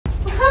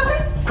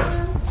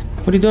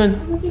What are you doing?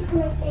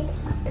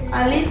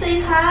 Ali, say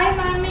hi,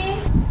 mommy.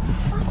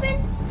 Nothing.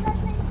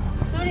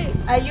 Suri,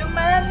 are you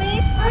mad at me?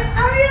 I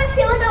don't even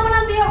feel like I want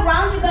to be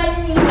around you guys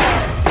anymore.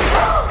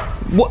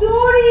 What?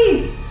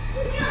 Suri!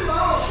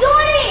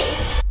 Suri!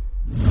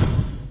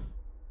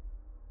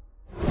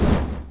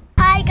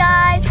 Hi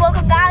guys,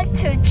 welcome back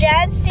to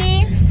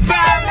Jancy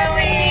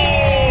Family.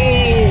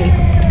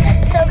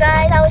 So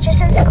guys, I was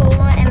just in school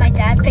and my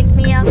dad picked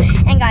me up.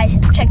 And guys,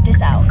 check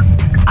this out.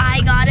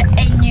 I got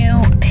a new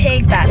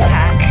pig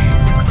backpack.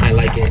 I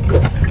like it.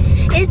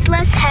 It's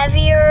less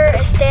heavier,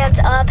 it stands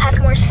up, has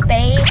more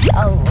space,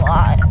 a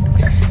lot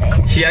of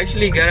space. She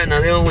actually got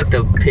another one with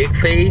the pig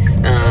face.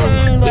 We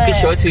can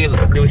show it to you.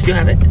 Do we still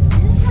have it?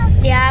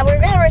 Yeah, we're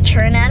gonna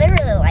return it. I didn't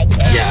really like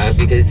it. Yeah,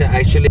 because it's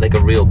actually like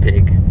a real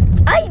pig.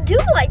 I do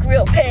like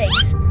real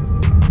pigs.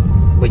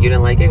 But you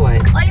didn't like it? Why?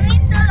 Oh, you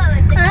mean the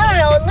I don't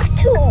know, it looked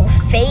too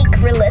fake,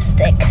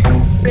 realistic.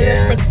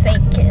 Realistic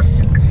fake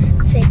kiss.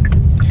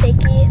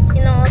 Fakey,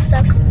 you know, all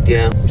stuff.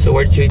 Yeah, so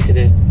what did you eat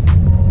today?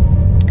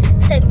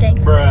 Same thing.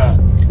 Bruh.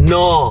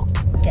 No!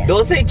 Yes.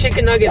 Don't say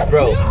chicken nuggets,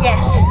 bro.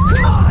 Yes.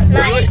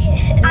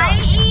 I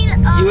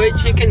eat You ate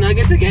chicken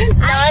nuggets again?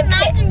 I ate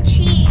mac and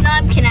cheese. No,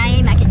 I'm kidding, I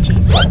ate mac and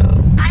cheese. I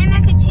ate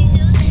mac and cheese,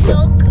 it was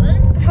so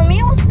good. For me,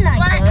 it was not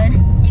good.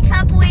 You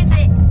can't believe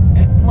it.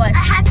 What? I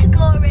had to go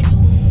already.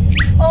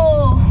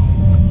 Oh.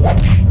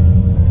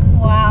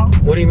 Wow.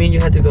 What do you mean you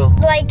had to go?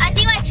 Like, I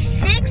think like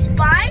 6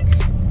 bites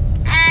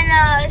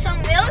and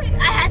some milk,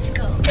 I had to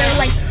go. They were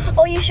like,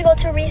 oh, you should go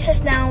to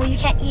recess now. You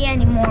can't eat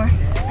anymore.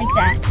 Like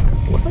that.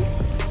 What?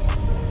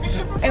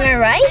 Am I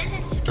right?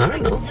 I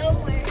don't know.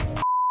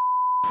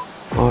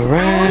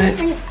 Alright.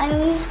 I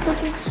always put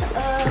this,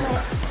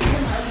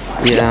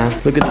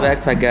 Yeah, look at the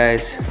backpack,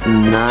 guys.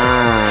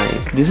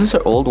 Nice. This is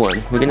our old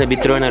one. We're gonna be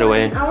throwing it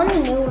away. I want a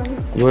new one.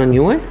 You want a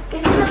new one?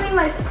 This is gonna be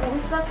my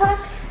phone's backpack.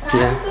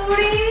 Yeah.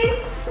 Suri!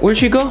 Where'd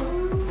she go?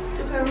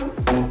 To her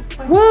room.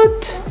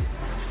 What?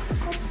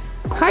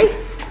 Hi.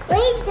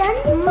 Wait,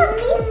 Jancy's so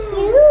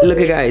cute. Look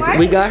at guys,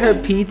 we got her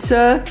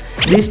pizza.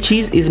 This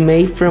cheese is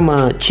made from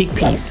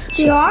chickpeas.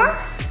 Jar?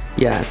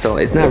 Yeah, so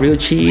it's not real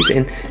cheese.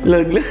 And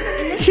look,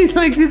 she's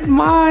like, it's The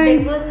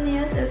mine. good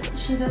news is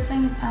she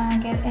doesn't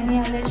get any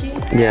allergy.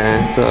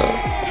 Yeah, so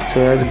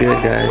that's good,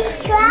 guys.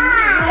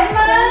 Hi,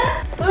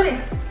 Ma. Suri.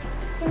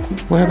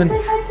 What happened?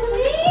 Say hi to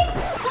me.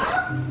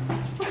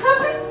 What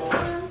happened?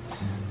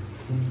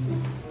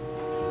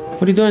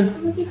 What are you doing?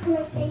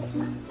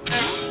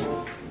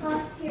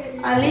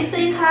 Ali,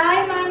 say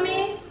hi,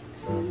 mommy.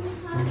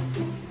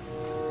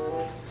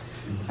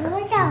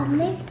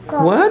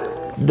 What?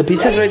 The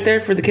pizza's right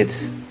there for the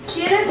kids.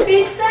 ¿Quieres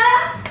pizza?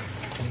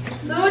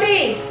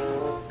 Suri.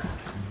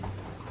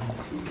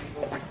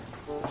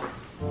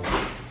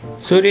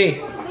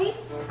 Suri.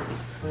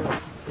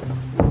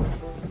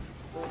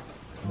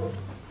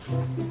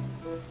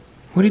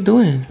 What are you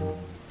doing?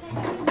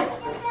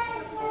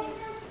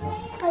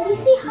 Can you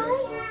say hi?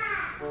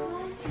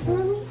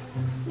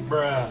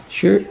 Bruh.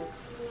 Sure.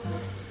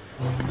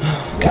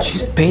 God,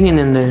 she's painting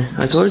in there.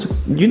 I told her to,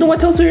 you know what?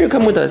 Tell Suri to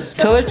come with us.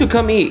 Tell her to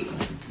come eat.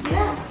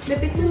 Yeah, the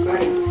pizza is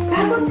ready.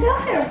 I will tell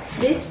her.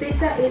 This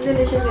pizza is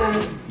delicious,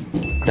 guys.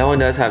 That one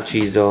does have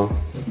cheese though.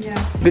 Yeah.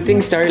 Good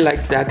thing Starry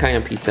likes that kind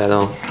of pizza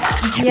though.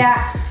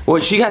 Yeah. Well,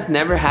 she has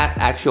never had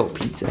actual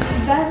pizza.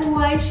 That's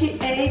why she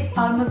ate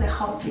almost a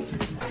whole pizza.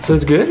 So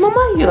it's good,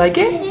 Mama? You like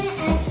it? Didn't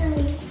answer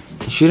me.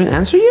 She didn't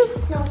answer you?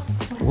 No.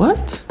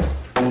 What?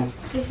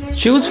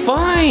 She was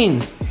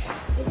fine.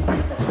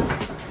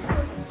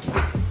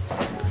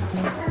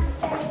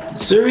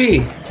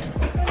 Suri,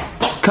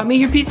 come eat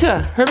your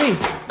pizza. Hurry.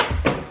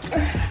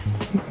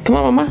 Come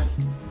on, Mama.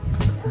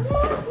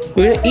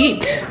 We're gonna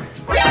eat.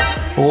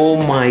 Oh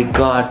my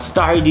God.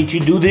 Starry, did you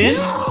do this?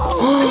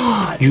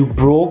 You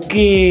broke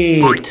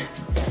it.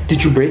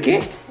 Did you break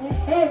it?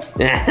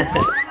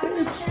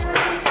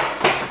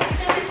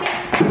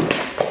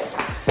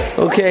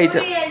 Okay, so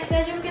Suri, I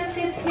said you can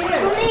sit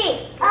here.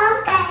 Okay.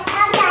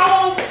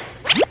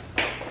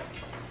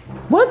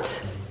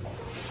 what?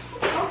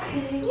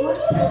 Okay, what?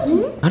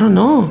 I don't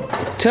know.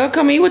 Tell her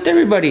come eat with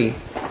everybody.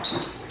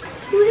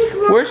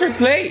 Where's her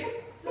plate?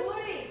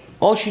 Suri.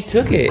 Oh, she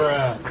took it.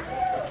 Bruh.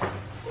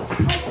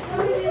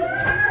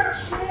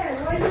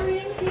 Why are you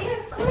eating here?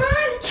 Come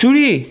on.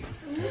 Suri,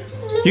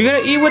 you're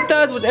gonna eat with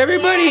us, with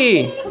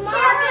everybody. Come on.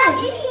 I'm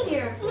eating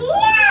here.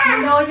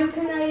 No, you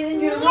cannot eat in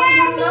your room.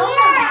 You know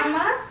that,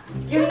 Mama.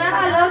 You're not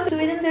allowed to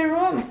eat in the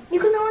room. You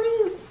can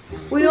only.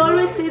 We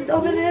always sit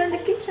over there in the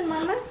kitchen,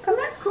 Mama. Come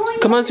on.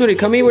 Come on, Suri,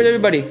 come eat with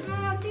everybody.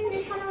 I think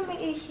this one will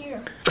eat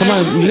here. Come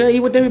on, you're gonna eat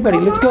with everybody.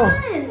 Let's go.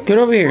 on. Get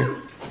over here.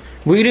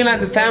 We're eating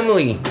as a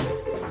family.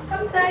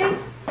 Come, Sari.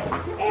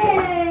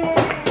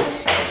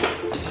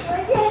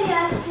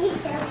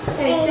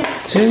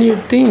 It's in your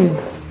thing.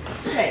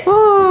 Okay.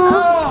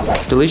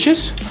 Oh.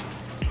 Delicious?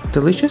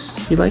 Delicious?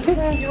 You like it?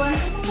 You want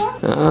some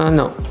more?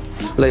 No.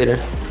 Later.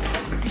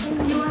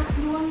 You want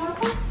more?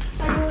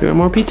 You want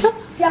more pizza?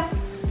 Yeah.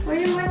 Where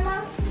you went,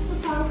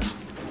 Mom?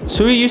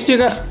 Suri, you still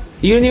got,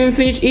 you didn't even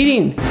finish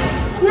eating.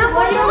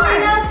 Why you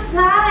went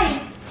outside?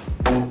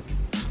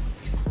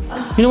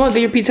 You know what?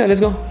 Get your pizza. Let's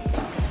go.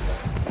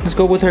 Let's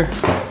go with her.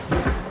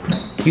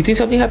 You think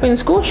something happened in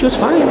school? She was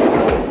fine.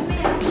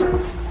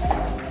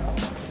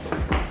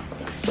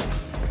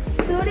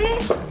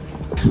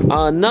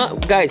 No,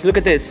 guys, look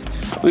at this.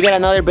 We got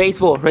another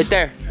baseball right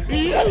there.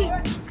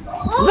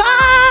 Oh,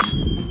 Ah!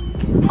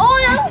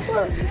 oh that's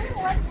good.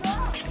 What's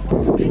wrong?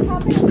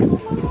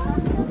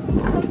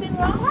 Something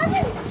wrong?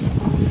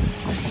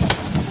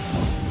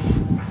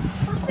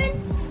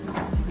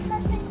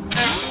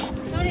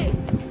 Suri,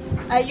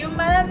 are you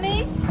mad at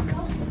me?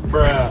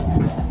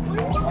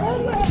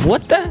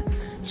 What the?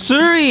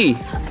 Suri!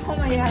 Oh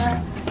my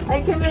god.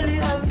 I can't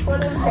believe I'm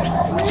falling.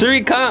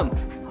 Suri, come.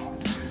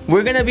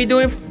 We're gonna be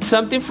doing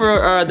something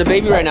for the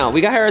baby right now.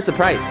 We got her a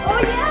surprise. Oh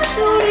yeah,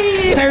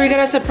 Suri. Starry, we got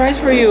a surprise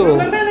for you.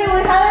 Remember that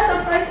we had a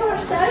surprise for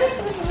Starry?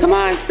 Come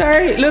on,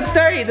 Starry. Look,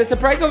 Starry, the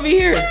surprise over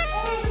here.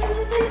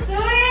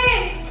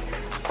 Suri!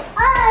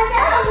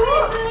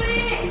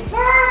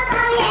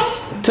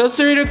 Tell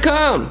Suri to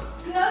come.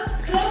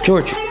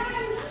 George,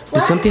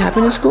 did something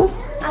happen in school?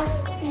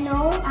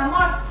 No.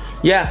 Amor.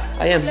 Yeah,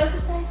 I am.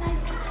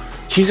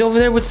 She's over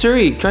there with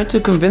Suri, trying to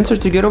convince her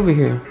to get over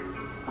here.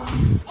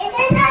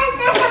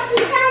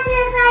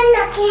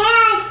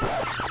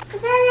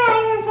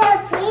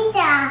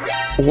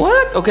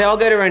 What? Okay, I'll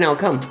get it right now.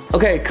 Come.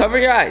 Okay, cover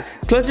your eyes.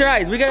 Close your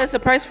eyes. We got a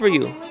surprise for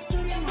you.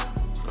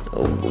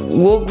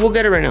 We'll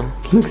get it right now.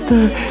 Look,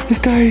 Starry.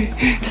 Starry,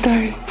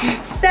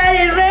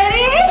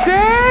 ready?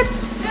 Set,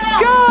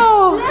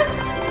 go!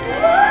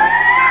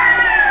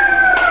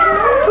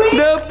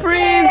 The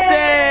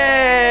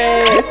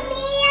princess!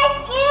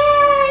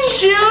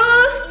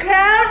 Shoes,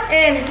 crown,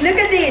 and look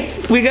at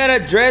this. We got a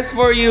dress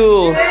for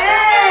you.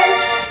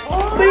 Yes!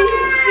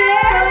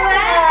 Princesa!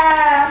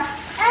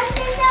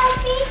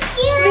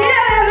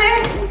 Mira,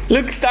 bebé.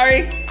 Look,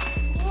 Starry.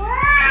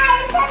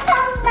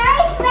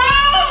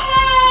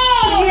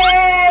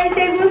 Yay,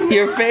 ¿te gusta?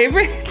 Your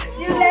favorite?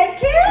 You like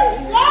it?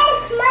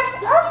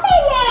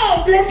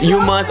 You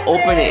must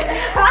open it.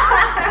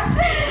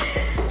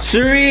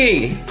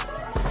 Suri!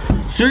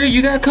 Suri,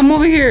 you gotta come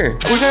over here.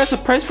 We got a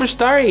surprise for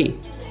Starry.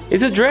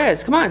 It's a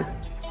dress. Come on.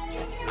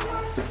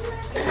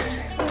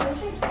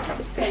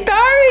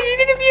 Starry, you're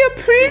gonna be a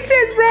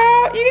princess,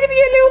 bro. You're gonna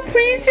be a little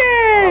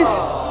princess.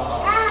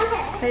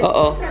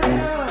 Uh-oh.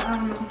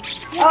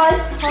 Oh,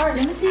 it's hard.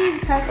 Let me see if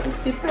it has a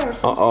zipper or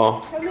something.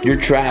 Uh-oh. You're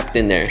trapped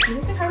in there.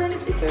 Does it have any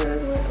zipper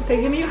as well?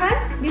 Okay, give me your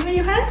hand. Give me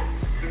your hand.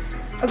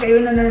 Okay,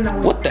 no.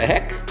 What the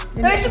heck?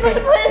 We're supposed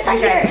to put it inside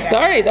here.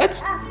 Starry,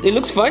 it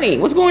looks funny.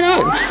 What's going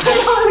on?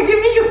 Give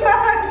me your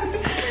hand.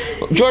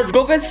 George,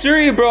 go get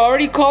Suri, bro. I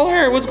already called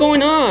her. What's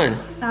going on?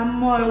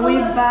 Amor, we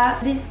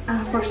bought this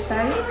for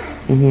Starry.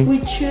 We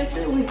chose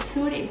it with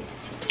Suri.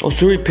 Oh,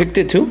 Suri picked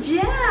it too?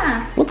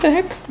 Yeah. What the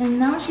heck? And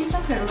now she's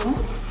on her room.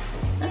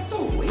 That's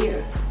so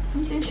weird.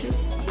 Something should.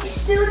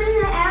 Still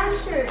didn't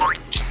answer.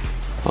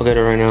 I'll get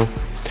her right now.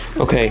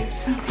 Okay,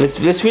 let's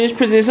finish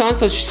putting this on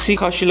so she see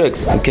how she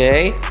looks.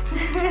 Okay.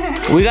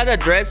 We got the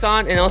dress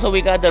on and also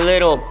we got the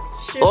little.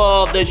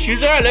 Oh, the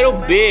shoes are a little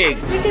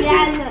big.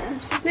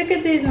 Look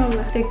at this,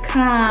 Mama. The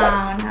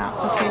crown. Now,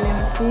 okay, let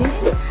me see.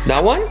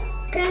 That one?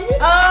 Can I see?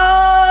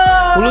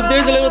 Oh! Look,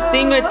 there's a little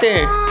thing right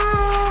there.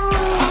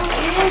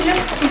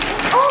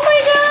 Oh my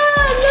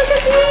God! Look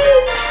at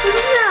this.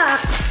 What's that?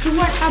 You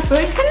want a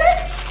bracelet?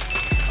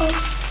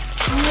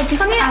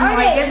 Come here, Oh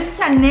my God, this is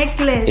a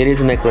necklace. It is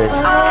a necklace.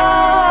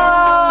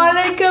 Oh,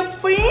 like a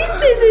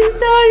princess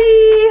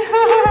story.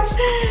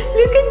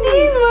 Look at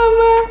this,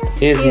 Mama.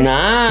 It's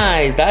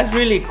nice. That's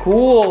really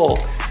cool.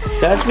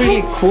 That's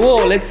really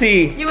cool. Let's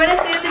see. You wanna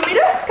see in the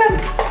mirror? Come.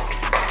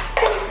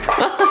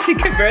 She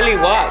can barely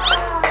walk.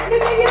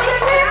 Look at your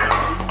mirror.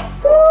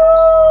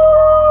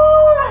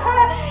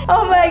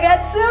 Oh my God,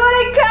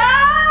 Suri,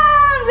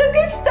 come! Look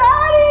at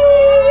Starry.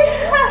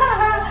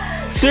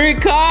 Suri,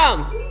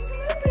 come!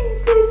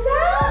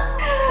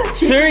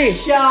 Suri,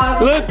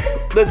 Shocked. look,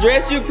 the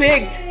dress you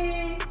picked.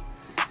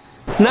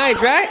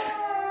 Nice, right?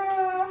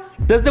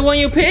 That's the one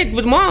you picked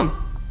with Mom.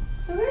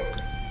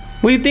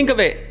 What do you think of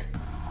it?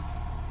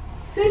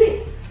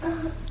 Suri.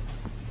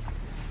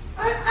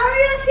 I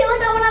really feel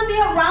like I want to be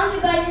around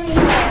you guys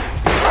anymore.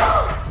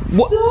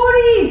 What?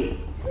 Suri.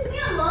 Leave me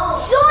alone.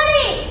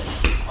 Suri!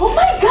 Oh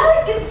my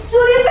God, get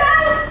Suri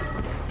back.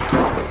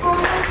 Oh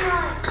my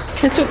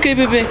God. It's okay,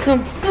 baby.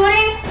 Come.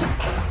 Suri,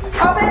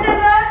 open the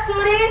door,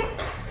 Suri.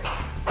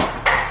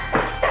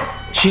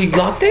 She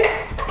locked it?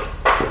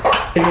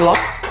 Is it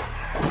locked?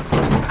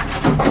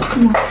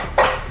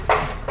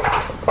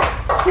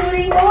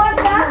 Suri, what was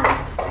that?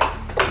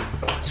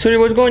 Suri,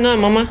 what's going on,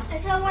 Mama? I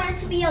said I wanted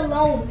to be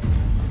alone.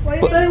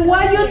 But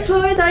why you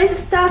throwing Starry's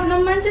stuff?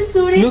 No manches,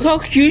 Suri. Look how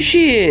cute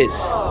she is.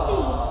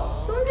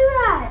 Don't do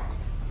that.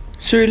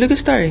 Suri, look at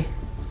Starry.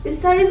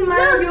 Starry's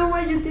mad at you.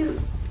 What you do?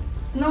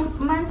 No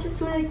manches,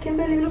 Suri. I can't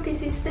believe lo que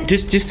hiciste.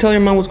 Just tell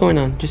your mom what's going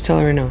on. Just tell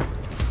her right now.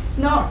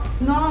 No,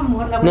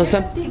 amor. La voy No, a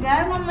some-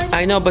 castigar, no manches.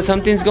 I know, but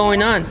something's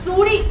going on.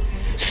 Suri,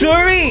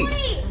 Suri!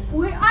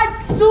 where are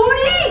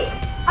Suri?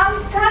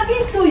 I'm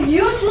talking to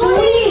you,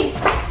 Suri.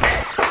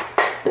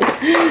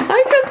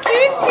 I'm so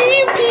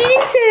cute,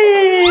 Pizza.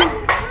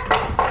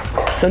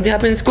 Something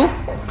happened in school?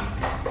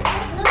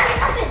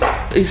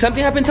 If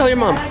something happened, tell your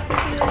mom.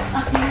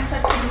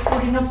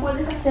 No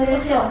puedes hacer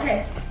eso.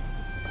 Okay.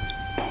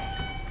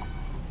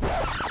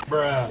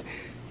 Bruh.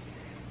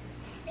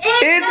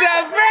 It's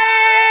a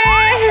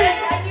prank!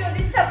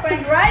 This is a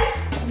prank, right?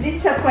 This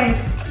is a prank.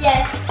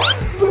 Yes.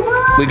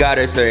 We got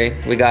her,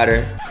 Suri. We got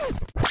her.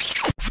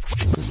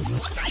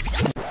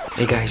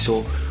 Hey guys,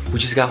 so we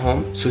just got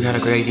home. So we had a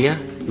great idea.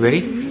 You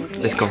ready?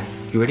 Let's go.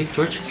 You ready,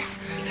 George?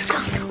 Let's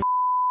go.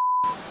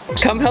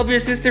 Come help your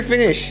sister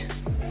finish.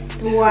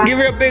 Wow. Give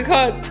her a big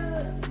hug.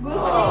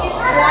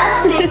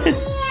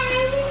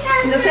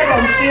 No se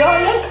rompió,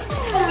 look.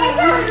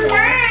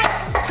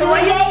 So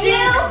what you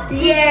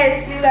think?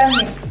 Yes, you got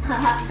me.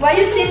 What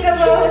you think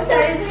about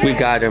Suri? We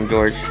got him,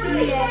 George.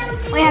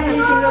 We haven't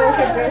seen her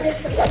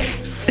dress.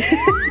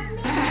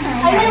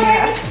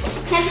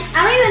 I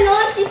don't even know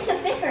if these can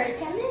fit her,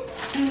 can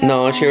they?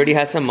 No, she already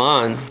has some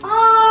on.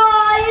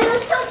 Oh, you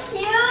look so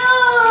cute.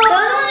 Those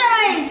ones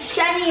are like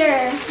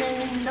shinier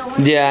than the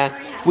ones. Yeah.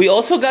 We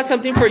also got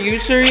something for you,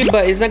 Suri,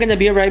 but it's not gonna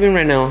be arriving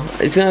right now.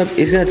 It's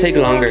gonna take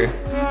longer.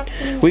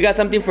 We got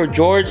something for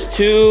George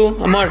too.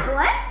 Amar,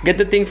 What? get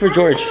the thing for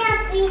George.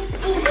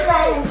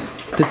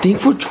 The thing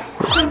for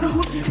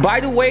George. By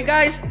the way,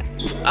 guys,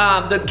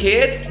 the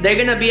kids, they're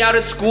gonna be out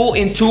of school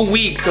in 2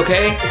 weeks,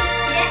 okay?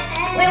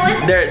 Wait,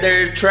 what's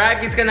Their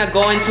track is gonna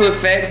go into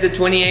effect the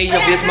 28th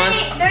of this month.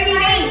 30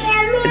 days.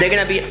 They're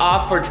gonna be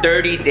off for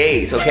 30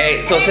 days,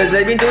 okay? So since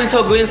they've been doing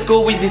so good in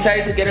school, we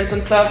decided to get them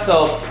some stuff.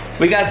 So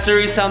we got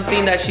Suri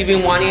something that she's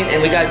been wanting,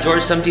 and we got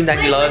George something that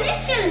he loves.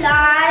 It's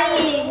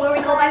July where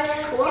we go back to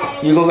school.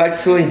 You go back to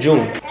school in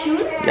June.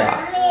 June?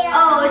 Yeah.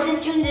 Oh, it's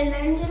in June then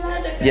in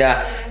July?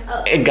 Yeah.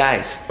 And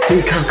guys,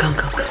 Suri, come.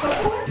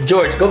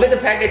 George, go get the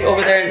package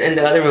over there in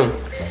the other room.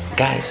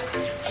 Guys,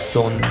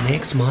 so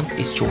next month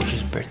is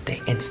George's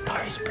birthday and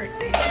Starry's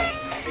birthday.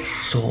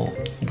 So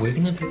we're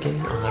gonna be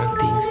getting a lot of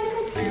things.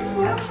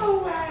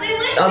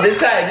 On this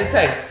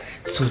side.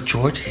 So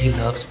George, he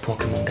loves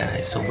Pokemon,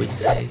 guys. So we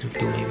decided to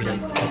do maybe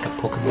like a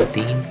Pokemon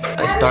theme.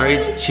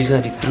 Starry's, she's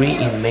gonna be 3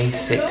 in May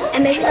 6th.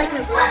 And maybe like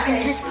a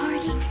princess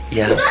party.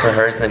 Yeah, for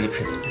her it's gonna be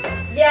Princess.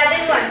 Yeah,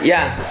 this one.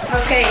 Yeah.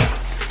 Okay.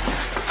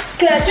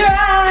 Close your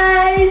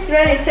eyes.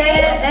 Ready,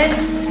 set, and...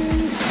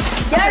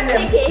 You're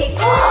picking.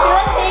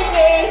 You're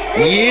picking.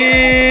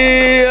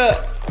 Yeah!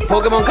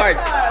 Pokemon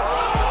cards.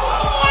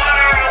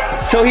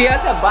 So he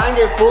has a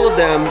binder full of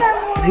them.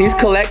 He's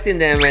collecting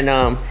them, and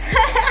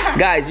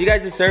guys, you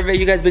guys deserve it.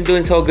 You guys been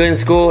doing so good in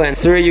school, and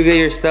Suri, you get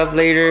your stuff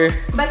later.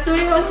 But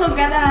Suri also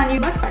got a new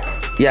backpack.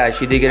 Yeah,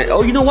 she did get it.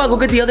 Oh, you know what? Go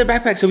get the other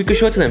backpack so we can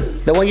show it to them.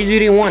 The one you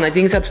didn't want. I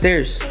think it's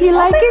upstairs. You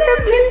like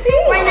it,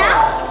 Princess? Right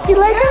now? You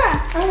like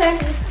it? Okay.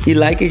 You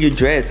like it, your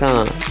dress,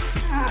 huh?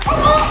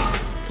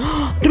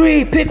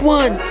 3, pick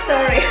one.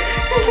 Sorry.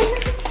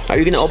 Are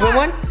you gonna open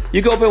one?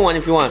 You can open one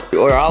if you want,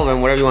 or all of them,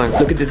 whatever you want.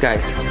 Look at this,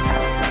 guys.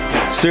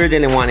 Suri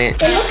didn't want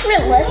it. It looks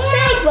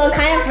realistic, but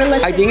kind of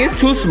realistic. I think it's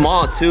too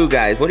small too,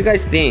 guys. What do you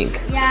guys think?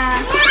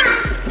 Yeah.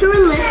 Too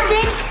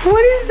realistic.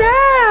 What is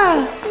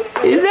that?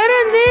 Is that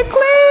a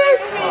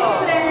necklace?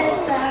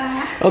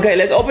 Okay,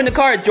 let's open the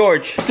card,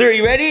 George. Sir,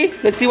 you ready?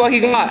 Let's see what he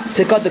got.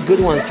 Check out the good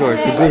ones, George.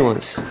 The good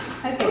ones.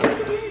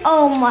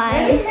 Oh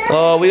my.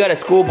 Oh, we got a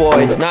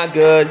schoolboy. Not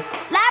good.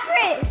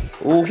 Lapras.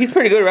 Ooh, he's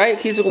pretty good, right?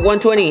 He's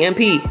 120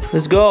 MP.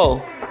 Let's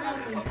go.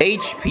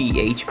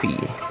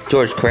 HP.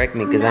 George, correct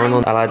me, because I don't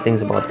know a lot of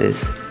things about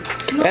this.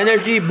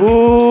 Energy,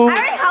 boo. I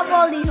already have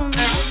all these ones.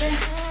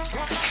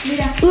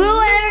 Ooh,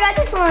 I never got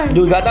this one.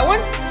 You got that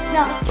one?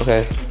 No.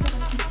 Okay.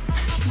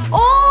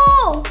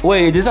 Oh!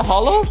 Wait, is this a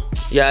hollow?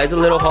 Yeah, it's a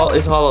little hollow.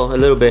 It's hollow, a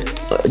little bit.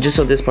 Just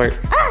on this part.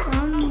 Ah!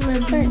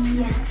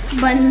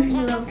 But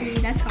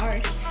that's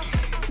hard.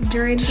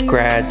 Durability.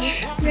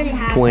 Scratch. Really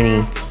have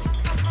 20.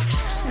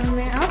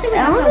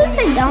 that. I don't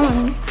think it's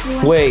down.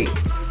 Wait,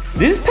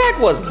 this pack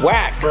was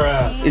whack.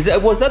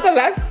 Bruh. Was that the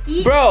last?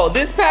 Bro,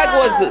 this pack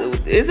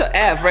it's an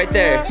F right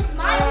there. It's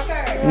my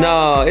turn.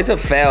 No, it's a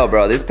fail,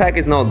 bro. This pack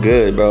is not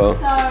good, bro.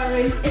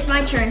 Sorry. It's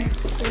my turn.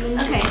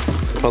 Okay.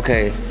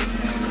 Okay,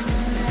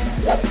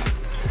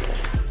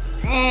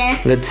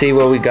 Let's see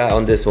what we got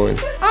on this one.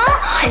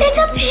 Oh, it's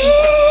a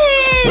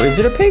pig. What, is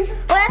it a pig?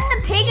 Oh, that's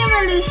the pig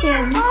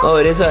evolution. Oh,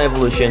 it is an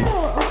evolution.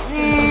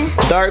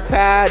 Dark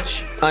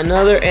patch,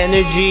 another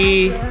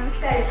energy.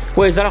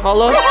 Wait, is that a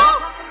hollow?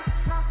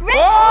 Reggie.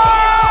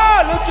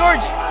 Oh, look,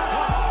 George.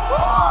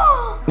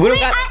 We don't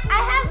Wait, got.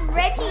 I have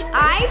Reggie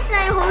Ice, and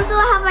I also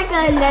have like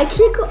a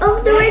electric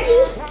of the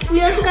Reggie.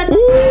 We also got.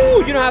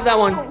 Ooh, you don't have that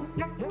one.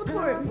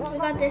 We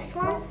got this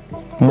one.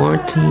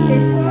 Martin.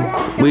 This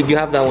one. Wait, you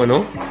have that one,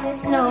 no?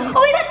 This no.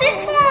 Oh, we got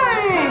this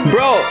one.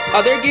 Bro,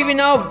 are they giving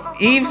out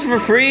Eves for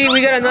free?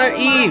 We got another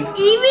Eve.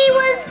 Eevee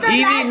was the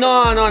Eevee, last.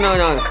 no. This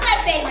was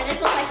my favorite.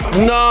 This was my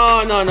favorite.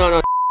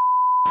 No.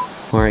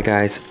 Alright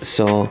guys,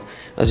 so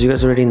as you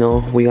guys already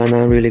know, we got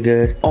not really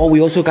good. Oh,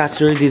 we also got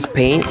Suri this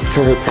paint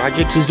for her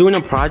project. She's doing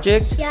a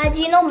project. Yeah, do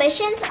you know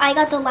missions? I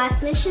got the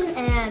last mission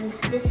and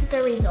this is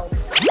the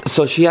results.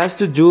 So she has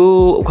to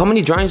do, how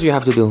many drawings do you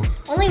have to do?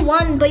 Only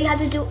one, but you have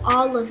to do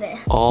all of it.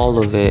 All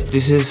of it.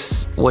 This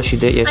is what she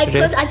did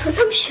yesterday? I put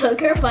some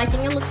sugar, but I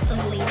think it looks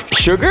ugly.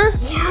 Sugar?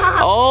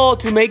 Yeah. Oh,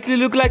 to make it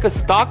look like a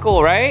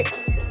stucco, right?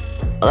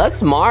 Oh, that's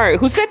smart.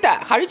 Who said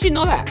that? How did you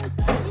know that?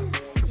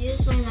 Just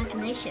use my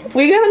imagination.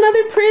 We got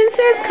another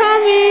princess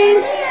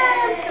coming.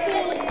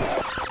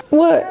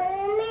 What?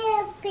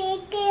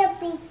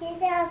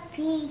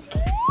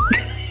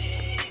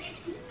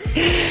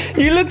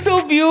 You look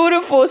so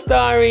beautiful,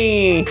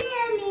 Starry.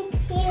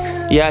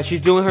 Yeah,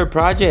 she's doing her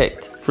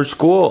project for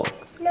school.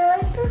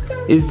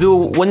 Is due,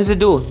 when is it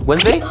due?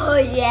 Wednesday? Oh,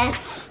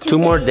 yes. 2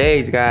 more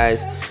days,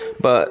 guys.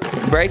 But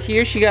right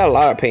here, she got a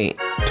lot of paint.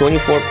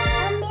 24.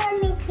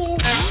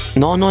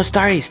 No,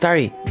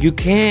 Starry. You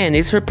can.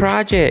 It's her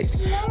project.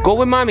 Go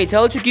with mommy.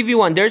 Tell her to give you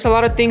one. There's a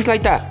lot of things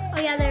like that.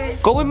 Oh, yeah, there is.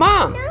 Go with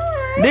mom.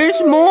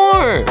 There's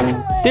more.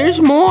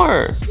 There's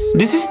more.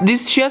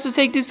 This. She has to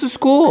take this to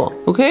school.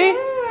 Okay?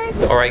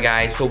 Alright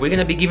guys, so we're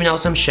gonna be giving out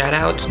some shout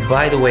outs.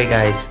 By the way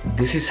guys,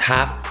 this is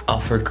half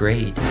of her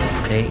grade,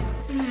 okay?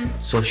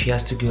 So she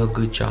has to do a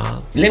good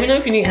job. Let me know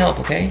if you need help,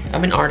 okay?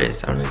 I'm an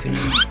artist, I don't know if you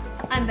know.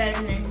 I'm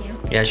better than you.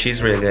 Yeah,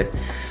 she's really good.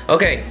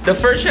 Okay, the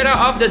first shout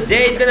out of the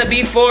day is gonna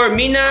be for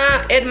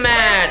Mina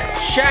Edman.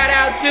 Shout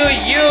out to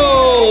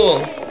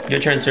you! Your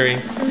turn, Suri.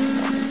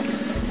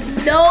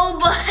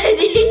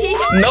 Nobody.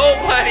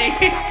 Nobody!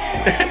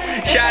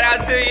 Shout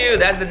out to you.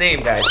 That's the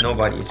name, guys.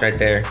 Nobody. It's right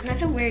there.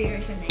 That's a weird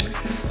European name.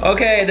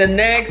 Okay, the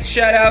next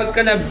shout out is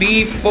gonna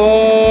be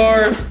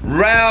for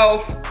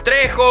Ralph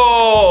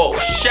Trejo.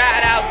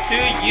 Shout out to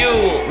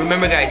you.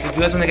 Remember guys, if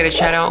you guys wanna get a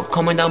shout out,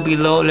 comment down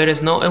below, let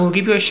us know, and we'll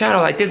give you a shout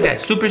out like this, guys.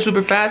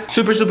 Super fast,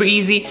 super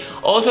easy.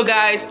 Also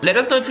guys, let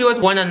us know if you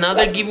guys want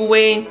another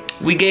giveaway.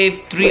 We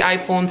gave 3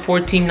 iPhone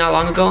 14 not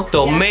long ago.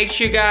 So make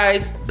sure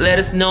guys, let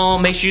us know,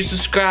 make sure you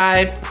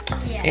subscribe.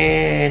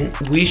 And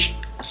wish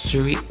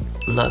Suri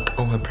luck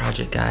on her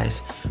project,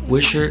 guys.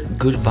 Wish her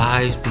good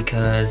vibes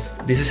because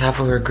this is half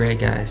of her grade,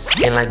 guys.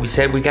 And like we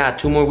said, we got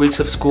 2 more weeks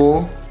of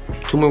school.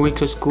 2 more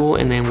weeks of school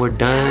and then we're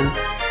done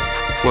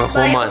for a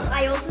whole month.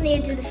 I also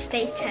need to do the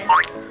state test.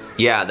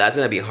 Yeah, that's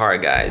gonna be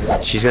hard, guys.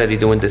 She's gonna be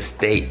doing the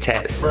state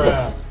test.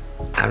 Bruh.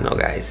 I don't know,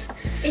 guys.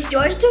 Is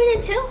George doing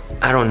it too?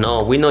 I don't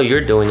know. We know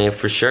you're doing it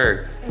for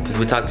sure because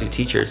we talked to your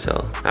teacher,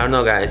 so I don't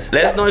know, guys.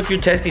 Let us know if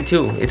you're testing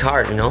too. It's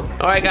hard, you know.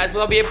 All right, guys,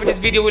 that'll be it for this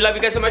video. We love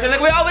you guys so much, and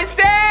like we always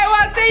say,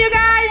 we'll see you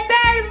guys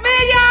next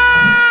video.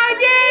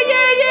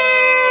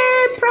 Yeah.